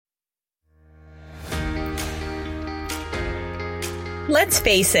Let's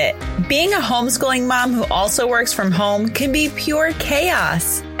face it, being a homeschooling mom who also works from home can be pure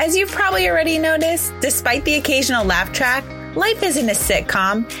chaos. As you've probably already noticed, despite the occasional laugh track, life isn't a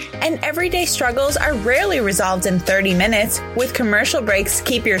sitcom, and everyday struggles are rarely resolved in 30 minutes with commercial breaks to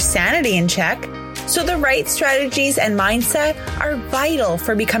keep your sanity in check. So the right strategies and mindset are vital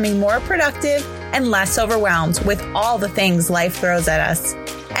for becoming more productive and less overwhelmed with all the things life throws at us.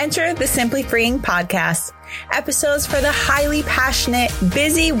 Enter the Simply Freeing podcast. Episodes for the highly passionate,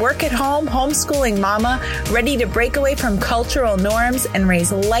 busy, work-at-home, homeschooling mama ready to break away from cultural norms and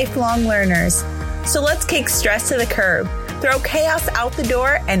raise lifelong learners. So let's kick stress to the curb, throw chaos out the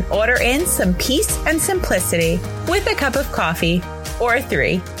door, and order in some peace and simplicity with a cup of coffee or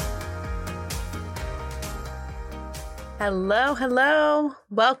 3. Hello.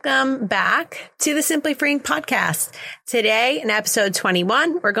 Welcome back to the Simply Freeing podcast. Today, in episode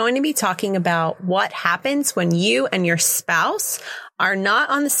 21, we're going to be talking about what happens when you and your spouse are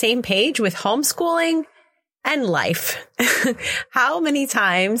not on the same page with homeschooling and life. How many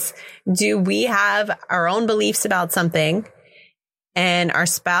times do we have our own beliefs about something and our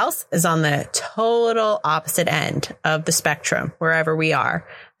spouse is on the total opposite end of the spectrum, wherever we are?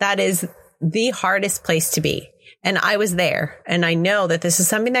 That is the hardest place to be. And I was there, and I know that this is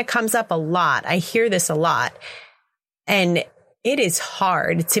something that comes up a lot. I hear this a lot. And it is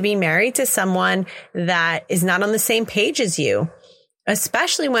hard to be married to someone that is not on the same page as you,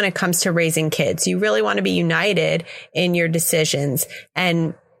 especially when it comes to raising kids. You really want to be united in your decisions,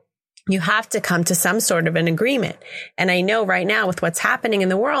 and you have to come to some sort of an agreement. And I know right now with what's happening in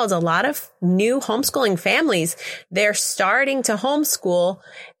the world, a lot of new homeschooling families, they're starting to homeschool,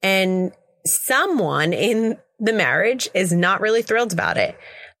 and someone in the marriage is not really thrilled about it.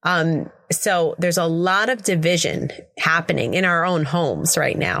 So there's a lot of division happening in our own homes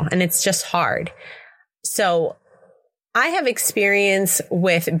right now, and it's just hard. So I have experience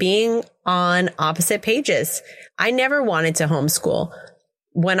with being on opposite pages. I never wanted to homeschool.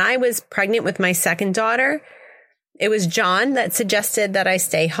 When I was pregnant with my second daughter, it was John that suggested that I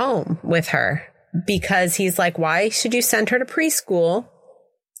stay home with her because he's like, why should you send her to preschool?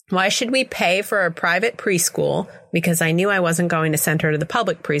 Why should we pay for a private preschool? Because I knew I wasn't going to send her to the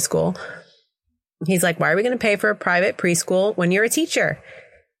public preschool. He's like, why are we going to pay for a private preschool when you're a teacher?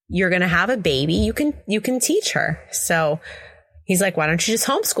 You're going to have a baby. You can teach her. So he's like, why don't you just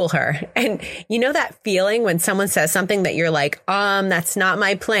homeschool her? And you know that feeling when someone says something that you're like, that's not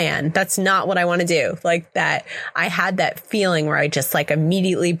my plan. That's not what I want to do. Like that. I had that feeling where I just like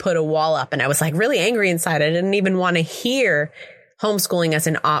immediately put a wall up, and I was like really angry inside. I didn't even want to hear homeschooling as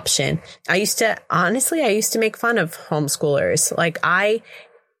an option. I used to make fun of homeschoolers.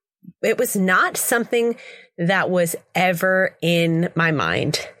 It was not something that was ever in my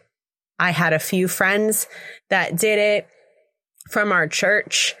mind. I had a few friends that did it from our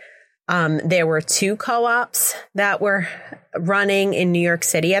church. There were 2 co-ops that were running in New York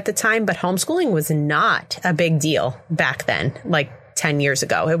City at the time, but homeschooling was not a big deal back then, like 10 years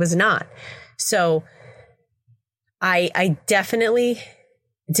ago. It was not. So I definitely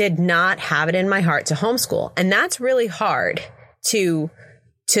did not have it in my heart to homeschool. And that's really hard to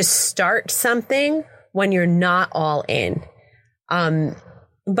start something when you're not all in.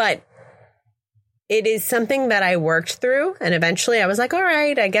 But it is something that I worked through. And eventually I was like, all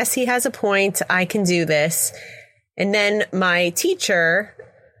right, I guess he has a point. I can do this. And then my teacher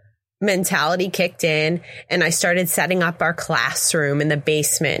mentality kicked in, and I started setting up our classroom in the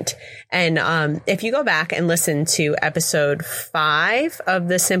basement. And if you go back and listen to episode 5 of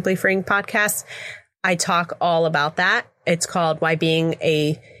the Simply Freeing podcast, I talk all about that. It's called Why Being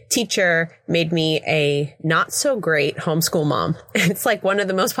a Teacher Made Me a Not So Great Homeschool Mom. It's like one of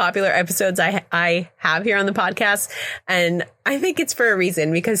the most popular episodes I have here on the podcast. And I think it's for a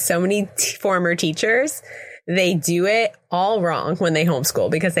reason, because so many former teachers, they do it all wrong when they homeschool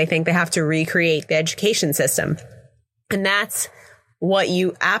because they think they have to recreate the education system. And that's what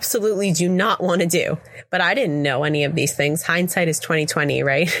you absolutely do not want to do. But I didn't know any of these things. Hindsight is 20/20,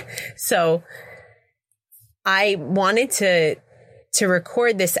 right? So I wanted to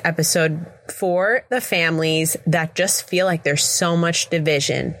record this episode for the families that just feel like there's so much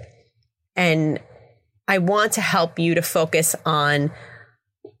division. And I want to help you to focus on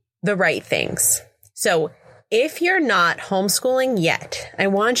the right things. So if you're not homeschooling yet, I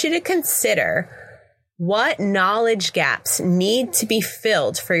want you to consider what knowledge gaps need to be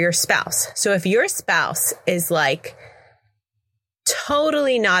filled for your spouse. So if your spouse is like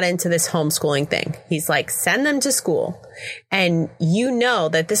totally not into this homeschooling thing, he's like, send them to school, and you know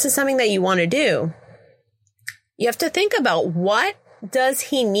that this is something that you want to do, you have to think about, what does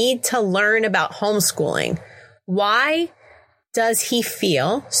he need to learn about homeschooling? Why does he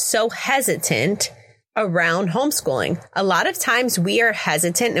feel so hesitant around homeschooling? A lot of times we are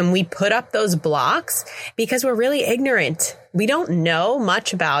hesitant and we put up those blocks because we're really ignorant. We don't know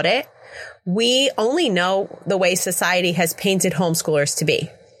much about it. We only know the way society has painted homeschoolers to be.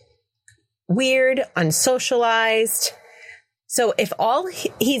 Weird, unsocialized. So if all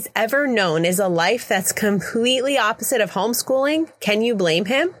he's ever known is a life that's completely opposite of homeschooling, can you blame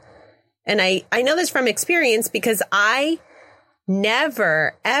him? And I know this from experience because I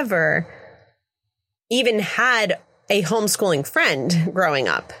never, ever even had a homeschooling friend growing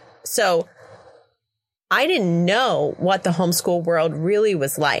up. So I didn't know what the homeschool world really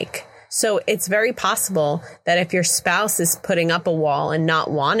was like. So it's very possible that if your spouse is putting up a wall and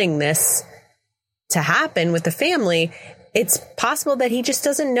not wanting this to happen with the family, it's possible that he just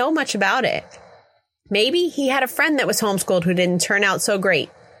doesn't know much about it. Maybe he had a friend that was homeschooled who didn't turn out so great.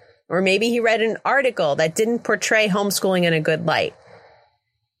 Or maybe he read an article that didn't portray homeschooling in a good light.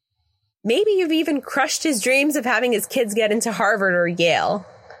 Maybe you've even crushed his dreams of having his kids get into Harvard or Yale,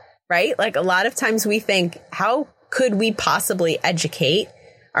 right? Like a lot of times we think, how could we possibly educate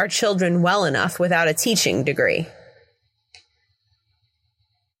our children well enough without a teaching degree?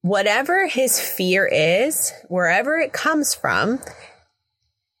 Whatever his fear is, wherever it comes from,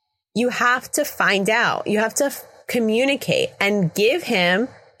 you have to find out. You have to communicate and give him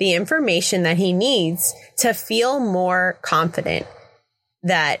the information that he needs to feel more confident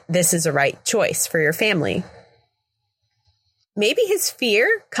that this is a right choice for your family. Maybe his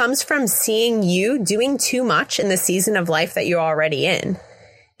fear comes from seeing you doing too much in the season of life that you're already in.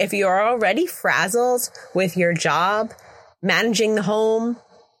 If you're already frazzled with your job, managing the home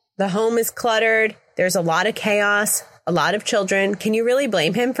is cluttered, there's a lot of chaos, a lot of children, can you really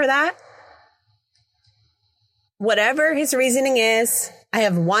blame him for that? Whatever his reasoning is, I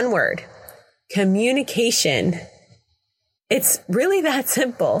have one word: communication. It's really that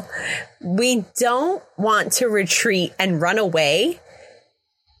simple. We don't want to retreat and run away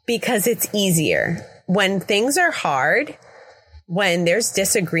because it's easier. When things are hard, when there's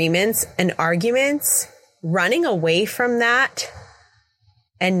disagreements and arguments, running away from that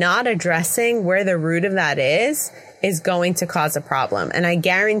and not addressing where the root of that is going to cause a problem. And I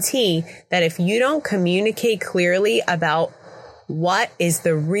guarantee that if you don't communicate clearly about what is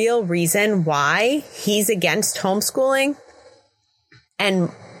the real reason why he's against homeschooling and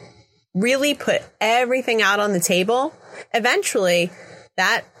really put everything out on the table, eventually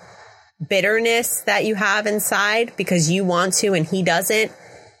that bitterness that you have inside because you want to and he doesn't,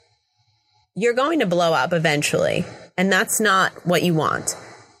 you're going to blow up eventually. And that's not what you want.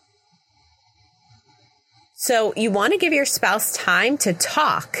 So you want to give your spouse time to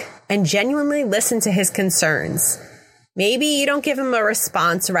talk and genuinely listen to his concerns. Maybe you don't give him a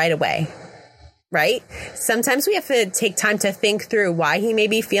response right away, right? Sometimes we have to take time to think through why he may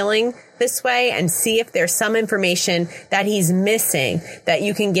be feeling this way and see if there's some information that he's missing that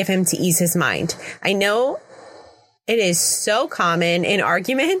you can give him to ease his mind. I know it is so common in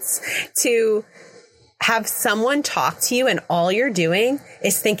arguments to have someone talk to you and all you're doing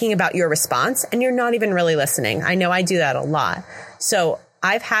is thinking about your response and you're not even really listening. I know I do that a lot. So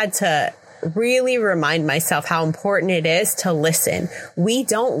I've had to really remind myself how important it is to listen. We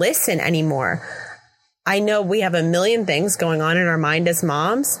don't listen anymore. I know we have a million things going on in our mind as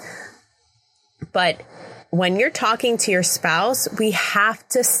moms, but when you're talking to your spouse, we have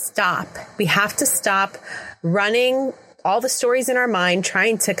to stop. We have to stop running all the stories in our mind,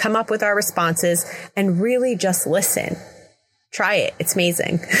 trying to come up with our responses and really just listen. Try it. It's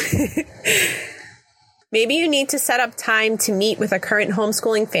amazing. Maybe you need to set up time to meet with a current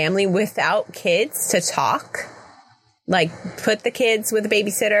homeschooling family without kids to talk. Like put the kids with a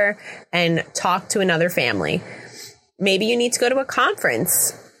babysitter and talk to another family. Maybe you need to go to a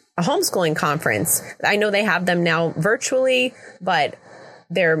conference, a homeschooling conference. I know they have them now virtually, but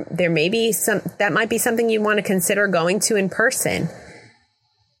there may be that might be something you want to consider going to in person.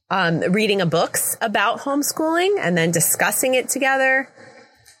 Reading a books about homeschooling and then discussing it together.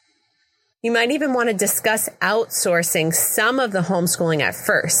 You might even want to discuss outsourcing some of the homeschooling at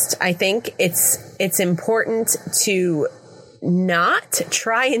first. I think it's important to not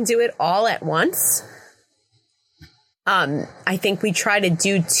try and do it all at once. I think we try to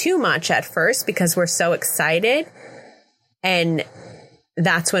do too much at first because we're so excited, and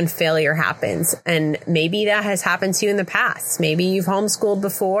that's when failure happens. And maybe that has happened to you in the past. Maybe you've homeschooled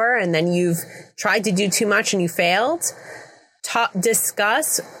before and then you've tried to do too much and you failed.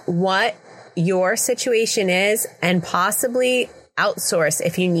 Discuss what your situation is and possibly outsource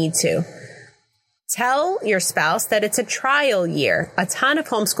if you need to. Tell your spouse that it's a trial year. A ton of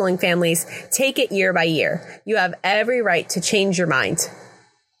homeschooling families take it year by year. You have every right to change your mind.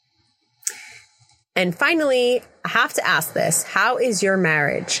 And finally, I have to ask this. How is your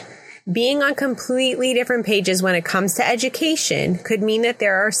marriage? Being on completely different pages when it comes to education could mean that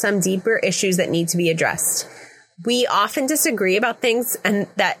there are some deeper issues that need to be addressed. We often disagree about things and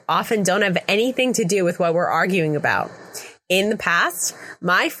that often don't have anything to do with what we're arguing about. In the past,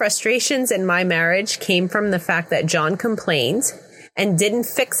 my frustrations in my marriage came from the fact that John complained and didn't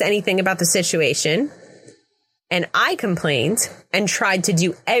fix anything about the situation. And I complained and tried to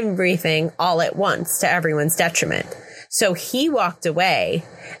do everything all at once to everyone's detriment. So he walked away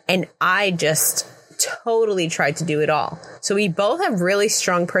and I just totally tried to do it all. So we both have really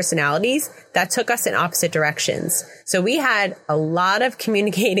strong personalities that took us in opposite directions. So we had a lot of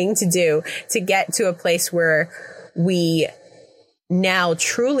communicating to do to get to a place where we now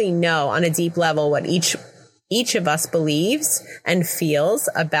truly know on a deep level what each of us believes and feels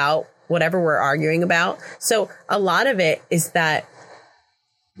about whatever we're arguing about. So a lot of it is that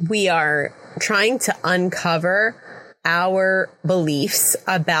we are trying to uncover our beliefs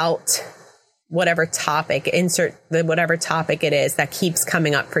about whatever topic, whatever topic it is that keeps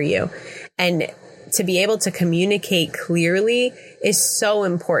coming up for you. And to be able to communicate clearly is so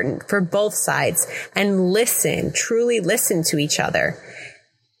important for both sides, and truly listen to each other.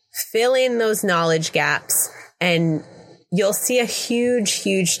 Fill in those knowledge gaps and you'll see a huge,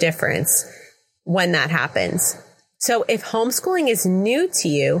 huge difference when that happens. So if homeschooling is new to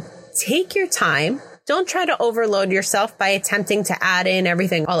you, take your time. Don't try to overload yourself by attempting to add in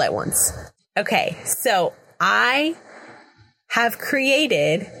everything all at once. Okay, so I have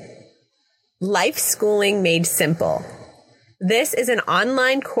created Life Schooling Made Simple. This is an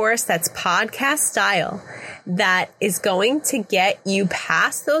online course that's podcast style that is going to get you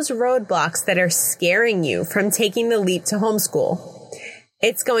past those roadblocks that are scaring you from taking the leap to homeschool.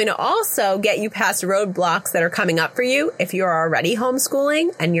 It's going to also get you past roadblocks that are coming up for you if you're already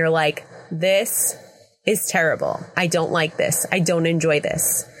homeschooling and you're like, this is terrible. I don't like this. I don't enjoy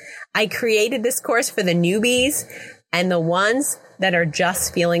this. I created this course for the newbies and the ones that are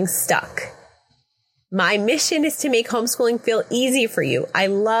just feeling stuck. My mission is to make homeschooling feel easy for you. I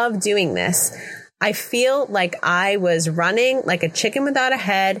love doing this. I feel like I was running like a chicken without a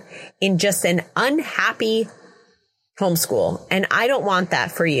head in just an unhappy homeschool, and I don't want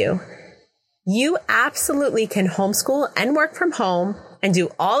that for you. You absolutely can homeschool and work from home and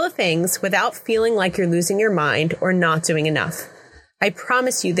do all the things without feeling like you're losing your mind or not doing enough. I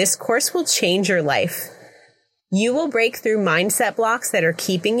promise you, this course will change your life. You will break through mindset blocks that are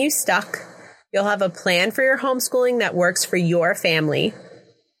keeping you stuck. You'll have a plan for your homeschooling that works for your family.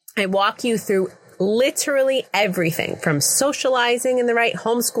 I walk you through literally everything from socializing in the right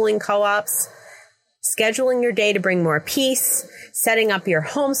homeschooling co-ops, scheduling your day to bring more peace, setting up your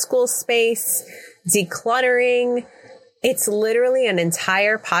homeschool space, decluttering. It's literally an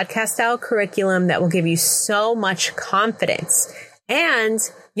entire podcast style curriculum that will give you so much confidence. And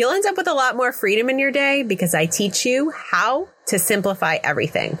you'll end up with a lot more freedom in your day because I teach you how to simplify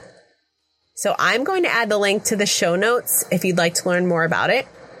everything. So I'm going to add the link to the show notes if you'd like to learn more about it.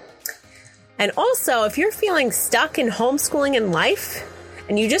 And also, if you're feeling stuck in homeschooling and life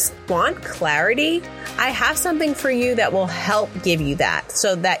and you just want clarity, I have something for you that will help give you that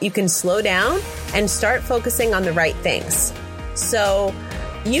so that you can slow down and start focusing on the right things. So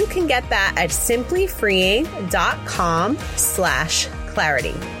you can get that at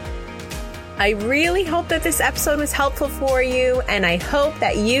simplyfreeing.com/clarity. I really hope that this episode was helpful for you, and I hope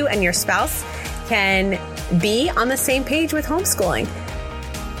that you and your spouse can be on the same page with homeschooling.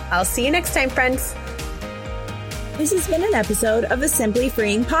 I'll see you next time, friends. This has been an episode of the Simply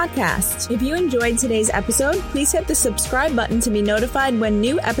Freeing podcast. If you enjoyed today's episode, please hit the subscribe button to be notified when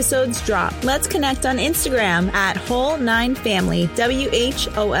new episodes drop. Let's connect on Instagram at Whole9Family,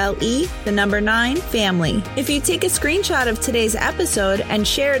 WHOLE, 9 family. If you take a screenshot of today's episode and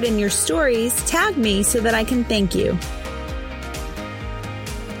share it in your stories, tag me so that I can thank you.